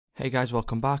Hey guys,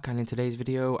 welcome back, and in today's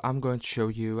video I'm going to show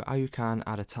you how you can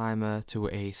add a timer to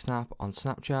a snap on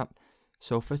Snapchat.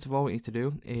 So first of all, what you need to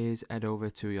do is head over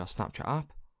to your Snapchat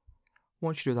app.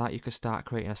 Once you do that, you can start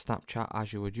creating a Snapchat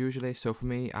as you would usually. So for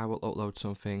me, I will upload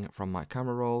something from my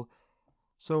camera roll.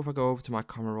 So if I go over to my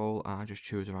camera roll and just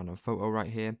choose a random photo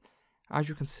right here, as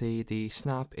you can see the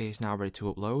snap is now ready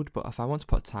to upload, but if I want to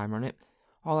put a timer on it,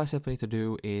 all I simply need to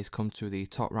do is come to the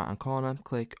top right hand corner,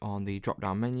 click on the drop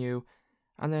down menu,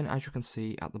 and then as you can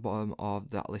see at the bottom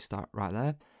of that list right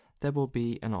there, there will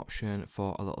be an option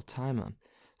for a little timer.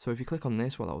 So if you click on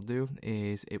this, what that will do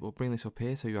is it will bring this up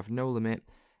here, so you have no limit,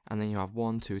 and then you have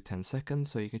 1 to 10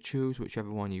 seconds, so you can choose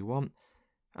whichever one you want.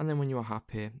 And then when you are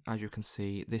happy, as you can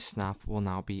see, this snap will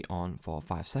now be on for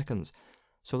 5 seconds.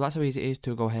 So that's how easy it is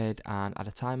to go ahead and add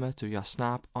a timer to your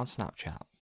snap on Snapchat.